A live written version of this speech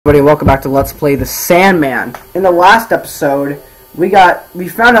Everybody, welcome back to Let's Play the Sandman. In the last episode, we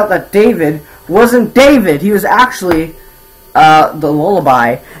found out that David wasn't David. He was actually the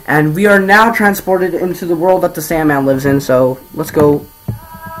lullaby, and we are now transported into the world that the Sandman lives in. So let's go.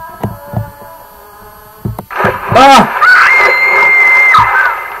 Ah!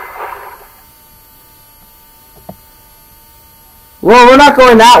 Well, we're not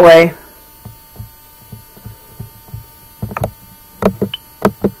going that way.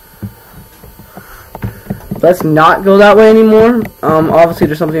 Let's not go that way anymore. Obviously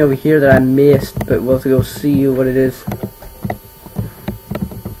there's something over here that I missed, but we'll have to go see what it is.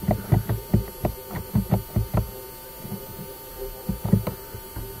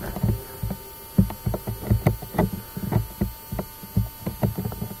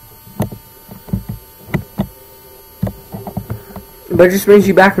 But it just brings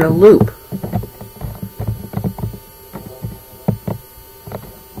you back in a loop.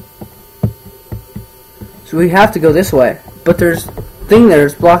 So we have to go this way, but there's a thing there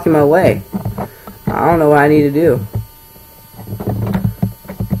that's blocking my way. I don't know what I need to do.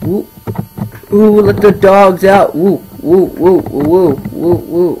 Woo. Ooh, let the dogs out. Woo, woo, woo, woo, woo,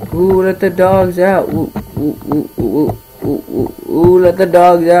 woo. Ooh, let the dogs out. Woo, woo, woo, woo, woo, woo. Ooh, let the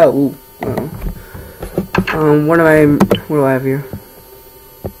dogs out. Woo. What do I have here?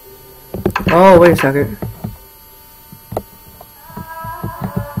 Oh, wait a second.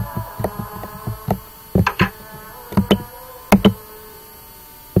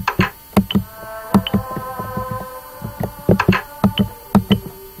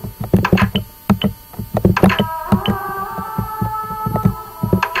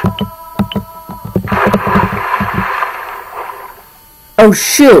 Oh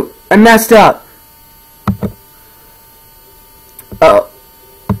shoot! I messed up. Oh.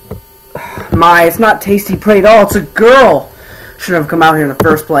 It's not Tasty Prey at all. It's a girl. Shouldn't have come out here in the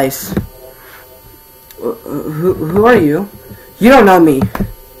first place. Who are you? You don't know me.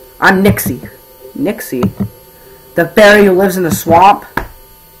 I'm Nixie. Nixie? The fairy who lives in the swamp?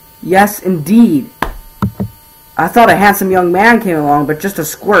 Yes, indeed. I thought a handsome young man came along, but just a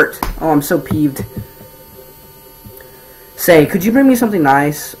squirt. Oh, I'm so peeved. Say, could you bring me something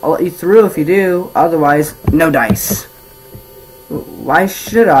nice? I'll let you through if you do. Otherwise, no dice. Why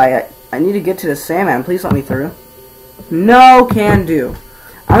should I? I need to get to the Sandman. Please let me through. No can do.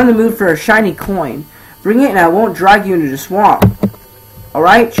 I'm in the mood for a shiny coin. Bring it and I won't drag you into the swamp.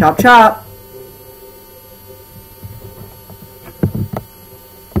 Alright, chop chop.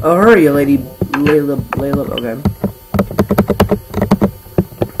 Oh, hurry, lady. Layla, okay.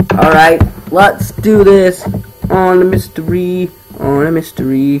 Alright, let's do this. On a mystery.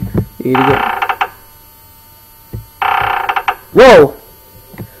 Here you go. Whoa!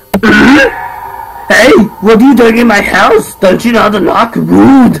 Hey, what are you doing in my house? Don't you know how to knock?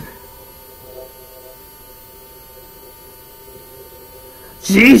 Rude!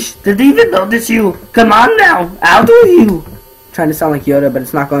 Sheesh, didn't even notice you. Come on now, out with you. Trying to sound like Yoda, but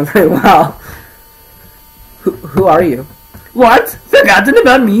it's not going very well. Who are you? What? Forgotten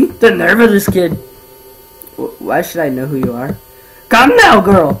about me? The nerve of this kid. Why should I know who you are? Come now,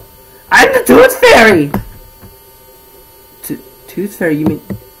 girl. I'm the Tooth Fairy. Tooth Fairy, you mean?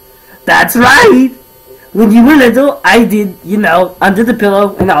 That's right. When you were little, I did, you know, under the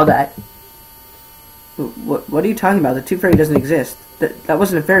pillow and all that. What are you talking about? The Tooth Fairy doesn't exist. That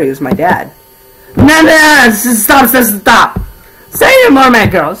wasn't a fairy. It was my dad. No, stop. Say no more, man,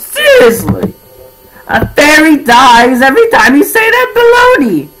 girl. Seriously. A fairy dies every time you say that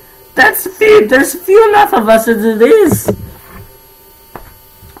baloney. There's few enough of us as it is.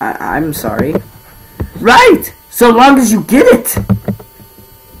 I'm sorry. Right, so long as you get it.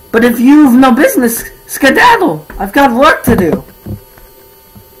 But if you've no business, skedaddle. I've got work to do.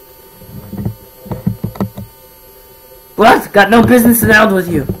 What? Got no business around with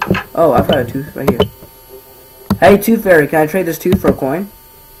you. Oh, I've got a tooth right here. Hey, Tooth Fairy, can I trade this tooth for a coin?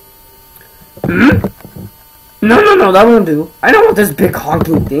 No, that won't do. I don't want this big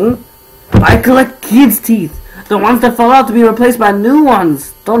honking thing. I collect kids' teeth. The ones that fall out to be replaced by new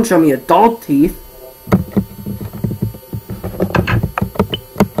ones. Don't show me adult teeth.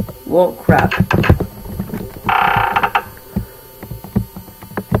 Well, crap.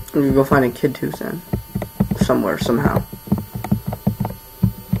 I'm gonna go find a kid tooth then. Somewhere, somehow.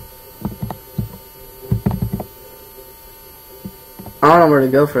 I don't know where to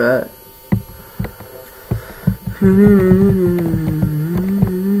go for that.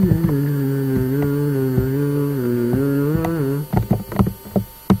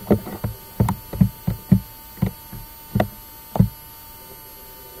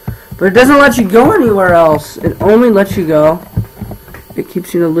 But it doesn't let you go anywhere else. It only lets you go It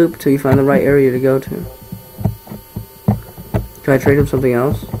keeps you in a loop till you find the right area to go to. Can I trade him something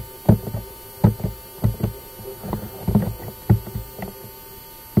else?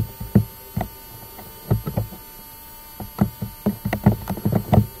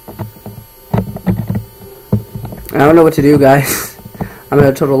 I don't know what to do, guys. I'm at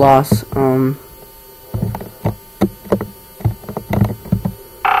a total loss.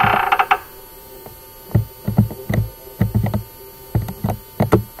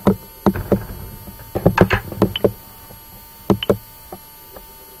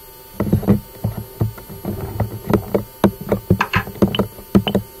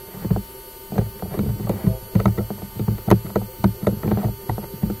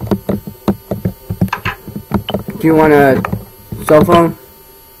 Do you want a cell phone?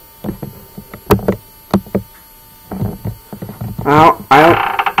 I don't.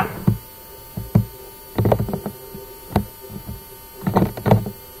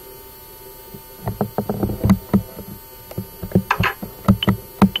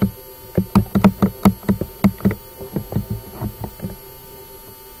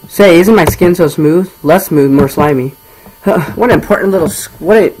 Say, isn't my skin so smooth? Less smooth, more slimy. What an impertinent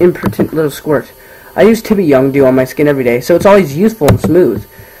little squirt. I use Tibby Young Dew on my skin every day, so it's always youthful and smooth.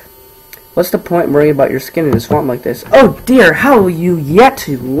 What's the point worrying about your skin in a swamp like this? Oh dear, how will you yet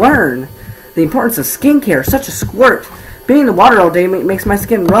to learn the importance of skincare? Such a squirt. Being in the water all day makes my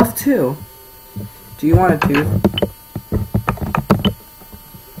skin rough too. Do you want a tooth?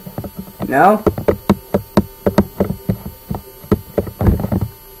 No?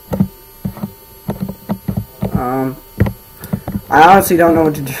 I honestly don't know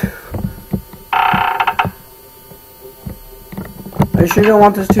what to do. Are you sure you don't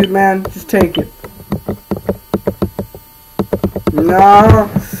want this tooth, man? Just take it. No.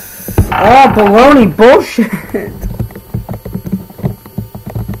 Oh, baloney bullshit.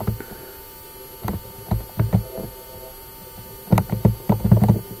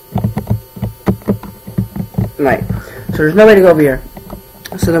 Right. So there's no way to go over here.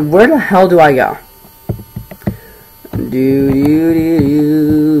 So then where the hell do I go? To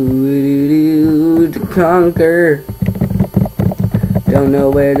conquer. Don't know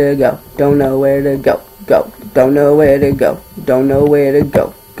where to go. Don't know where to go. Go. Don't know where to go. Don't know where to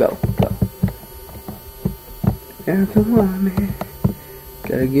go. Go. Go. Yeah, come on, man.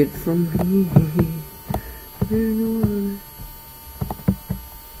 Gotta get from me.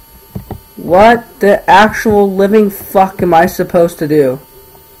 What the actual living fuck am I supposed to do?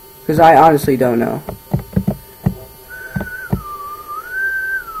 Because I honestly don't know.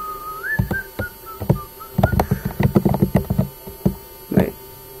 Wait.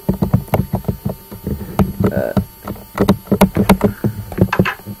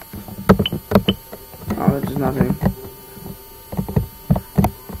 Oh, there's nothing.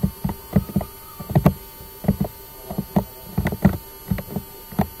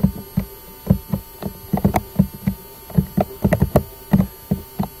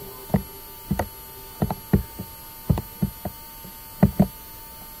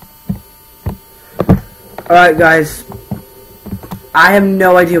 Alright guys, I have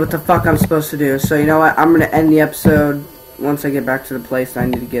no idea what the fuck I'm supposed to do, so you know what, I'm going to end the episode once I get back to the place I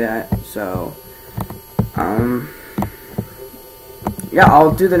need to get at, so, yeah,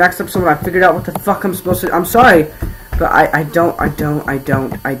 I'll do the next episode when I figured out what the fuck I'm supposed to do. I'm sorry, but I don't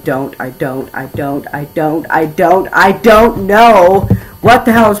know what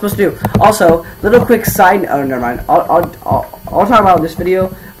the hell I'm supposed to do. Also, little quick side, oh, never mind, I'll talk about it in this video,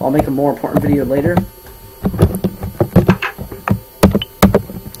 but I'll make a more important video later.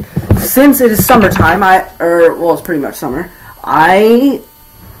 Since it is summertime, well, it's pretty much summer, I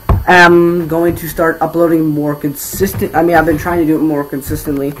am going to start uploading more consistent. I mean, I've been trying to do it more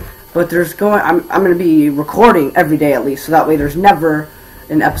consistently, but I'm going to be recording every day at least, so that way there's never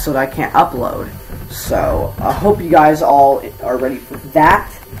an episode I can't upload. So, I hope you guys all are ready for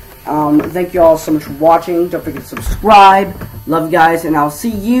that. Thank you all so much for watching. Don't forget to subscribe. Love you guys, and I'll see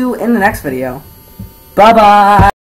you in the next video. Bye-bye!